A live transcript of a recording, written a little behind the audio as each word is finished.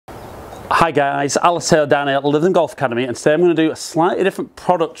Hi guys, Alistair down here at Living Golf Academy, and today I'm going to do a slightly different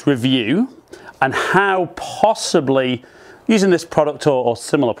product review and how possibly using this product or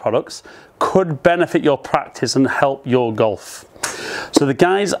similar products could benefit your practice and help your golf. So the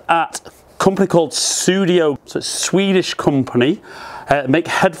guys at a company called Sudio, so it's a Swedish company, make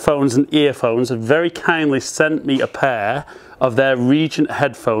headphones and earphones, have very kindly sent me a pair of their Regent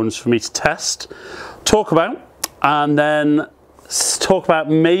headphones for me to test, talk about, and then talk about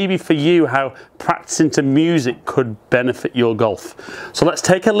maybe for you how practicing to music could benefit your golf. So let's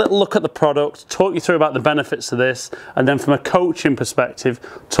take a little look at the product, talk you through about the benefits of this, and then from a coaching perspective,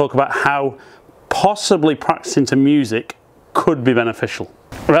 talk about how possibly practicing to music could be beneficial.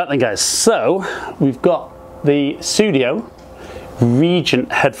 Right then guys, so we've got the Sudio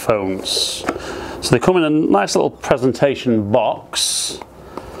Regent headphones. So they come in a nice little presentation box,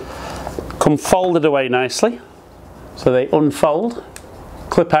 come folded away nicely. So they unfold,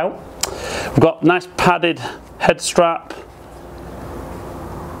 clip out. We've got nice padded head strap.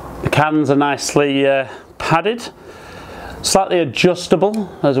 The cans are nicely padded, slightly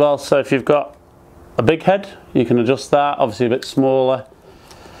adjustable as well. So if you've got a big head, you can adjust that. Obviously a bit smaller,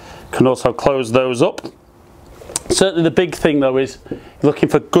 you can also close those up. Certainly the big thing though is looking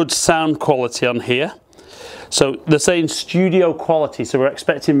for good sound quality on here. So they're saying studio quality, so we're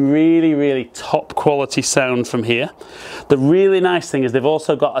expecting really top quality sound from here. The really nice thing is they've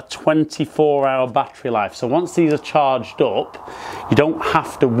also got a 24-hour battery life. So once these are charged up, you don't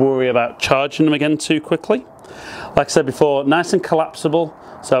have to worry about charging them again too quickly. Like I said before, nice and collapsible.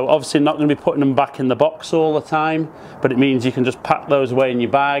 So obviously not going to be putting them back in the box all the time, but it means you can just pack those away in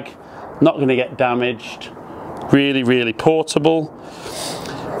your bag, not going to get damaged. Really portable.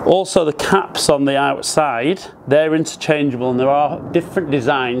 Also the caps on the outside, they're interchangeable and there are different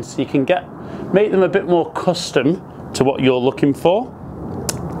designs, so you can make them a bit more custom to what you're looking for.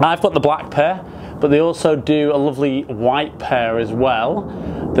 I've got the black pair, but they also do a lovely white pair as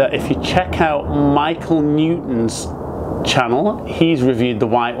well, that if you check out Michael Newton's channel, he's reviewed the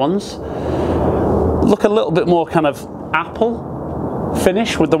white ones. Look a little bit more kind of apple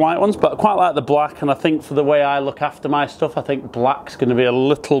finish with the white ones, but I quite like the black, and I think for the way I look after my stuff, I think black's going to be a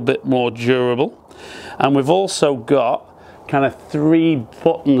little bit more durable. And we've also got kind of 3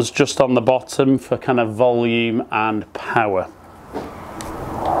 buttons just on the bottom for kind of volume and power.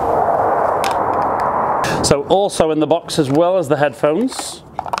 So also in the box, as well as the headphones,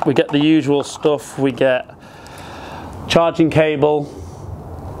 we get the usual stuff. We get charging cable,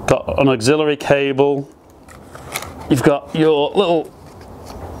 got an auxiliary cable, you've got your little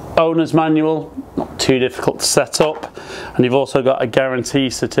owner's manual, not too difficult to set up, and you've also got a guarantee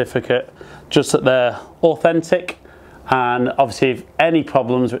certificate just that they're authentic, and obviously if any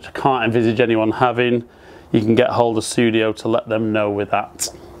problems, which I can't envisage anyone having, you can get hold of Sudio to let them know with that.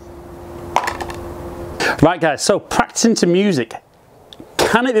 Right guys, so practicing to music,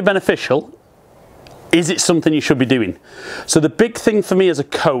 can it be beneficial? Is it something you should be doing? So the big thing for me as a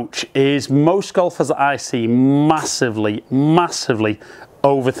coach is most golfers that I see massively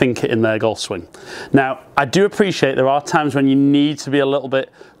overthink it in their golf swing. Now, I do appreciate there are times when you need to be a little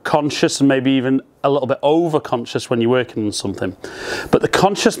bit conscious and maybe even a little bit over-conscious when you're working on something. But the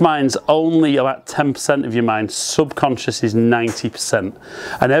conscious mind's only about 10% of your mind, subconscious is 90%.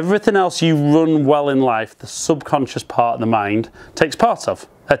 And everything else you run well in life, the subconscious part of the mind takes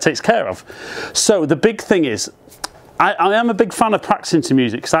care of. So the big thing is, I am a big fan of practicing to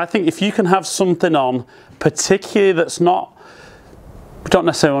music, because I think if you can have something on, particularly that's not, we don't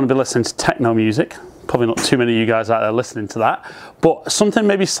necessarily want to be listening to techno music, probably not too many of you guys out there listening to that, but something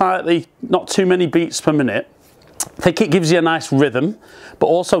maybe slightly, not too many beats per minute. I think it gives you a nice rhythm, but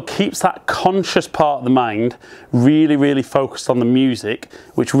also keeps that conscious part of the mind really focused on the music,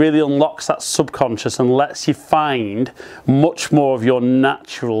 which really unlocks that subconscious and lets you find much more of your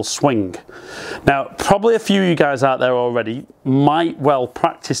natural swing. Now, probably a few of you guys out there already might well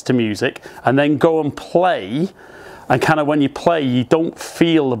practice to music and then go and play, and kind of when you play, you don't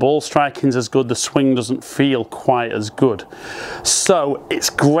feel the ball striking's as good, the swing doesn't feel quite as good. So it's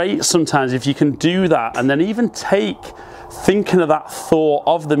great sometimes if you can do that and then even take thinking of that thought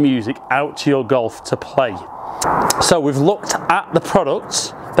of the music out to your golf to play. So we've looked at the products,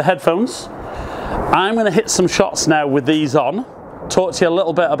 the headphones. I'm going to hit some shots now with these on, talk to you a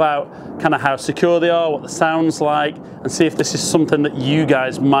little bit about kind of how secure they are, what the sound's like, and see if this is something that you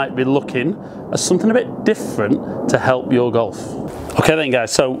guys might be looking as something a bit different to help your golf. Okay then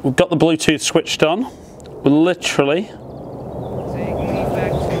guys, so we've got the Bluetooth switched on. We'll literally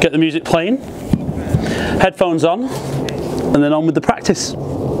get the music playing, headphones on, and then on with the practice.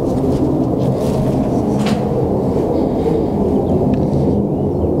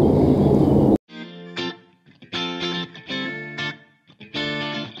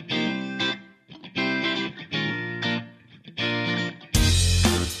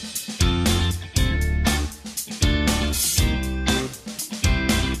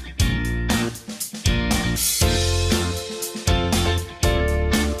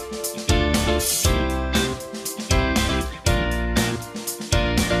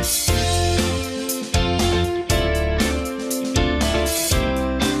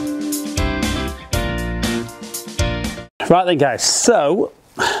 Right then guys, so,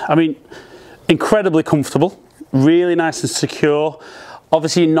 I mean, incredibly comfortable, really nice and secure.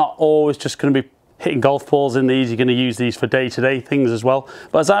 Obviously you're not always just going to be hitting golf balls in these, you're going to use these for day-to-day things as well.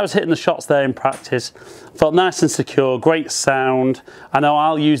 But as I was hitting the shots there in practice, felt nice and secure, great sound. I know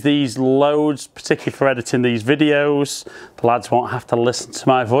I'll use these loads, particularly for editing these videos. The lads won't have to listen to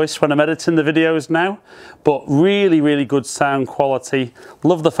my voice when I'm editing the videos now, but really, really good sound quality.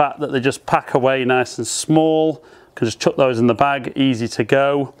 Love the fact that they just pack away nice and small. Can just chuck those in the bag, easy to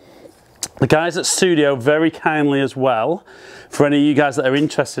go. The guys at Sudio very kindly as well, for any of you guys that are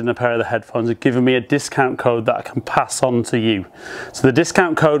interested in a pair of the headphones, have given me a discount code that I can pass on to you. So the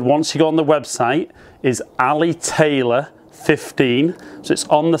discount code, once you go on the website, is Ali Taylor 15. So it's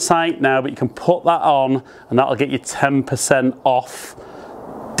on the site now, but you can put that on and that'll get you 10% off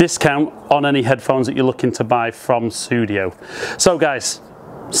discount on any headphones that you're looking to buy from Sudio. So guys,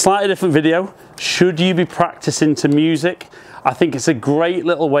 slightly different video. Should you be practicing to music? I think it's a great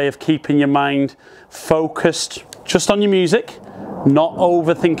little way of keeping your mind focused just on your music, not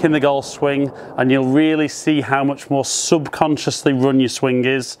overthinking the golf swing, and you'll really see how much more subconsciously run your swing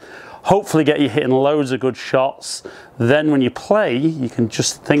is. Hopefully get you hitting loads of good shots. Then when you play, you can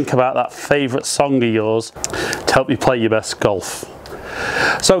just think about that favourite song of yours to help you play your best golf.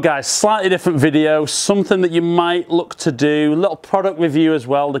 So guys, slightly different video, something that you might look to do, a little product review as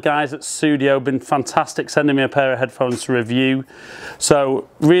well. The guys at Sudio have been fantastic sending me a pair of headphones to review. So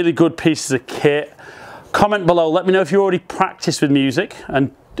really good pieces of kit. Comment below, let me know if you already practice with music,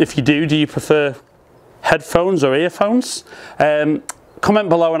 and if you do you prefer headphones or earphones? Comment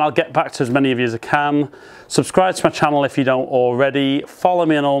below and I'll get back to as many of you as I can. Subscribe to my channel if you don't already. Follow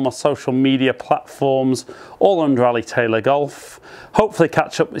me on all my social media platforms, all under Ali Taylor Golf. Hopefully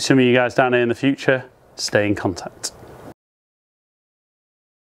catch up with some of you guys down here in the future. Stay in contact.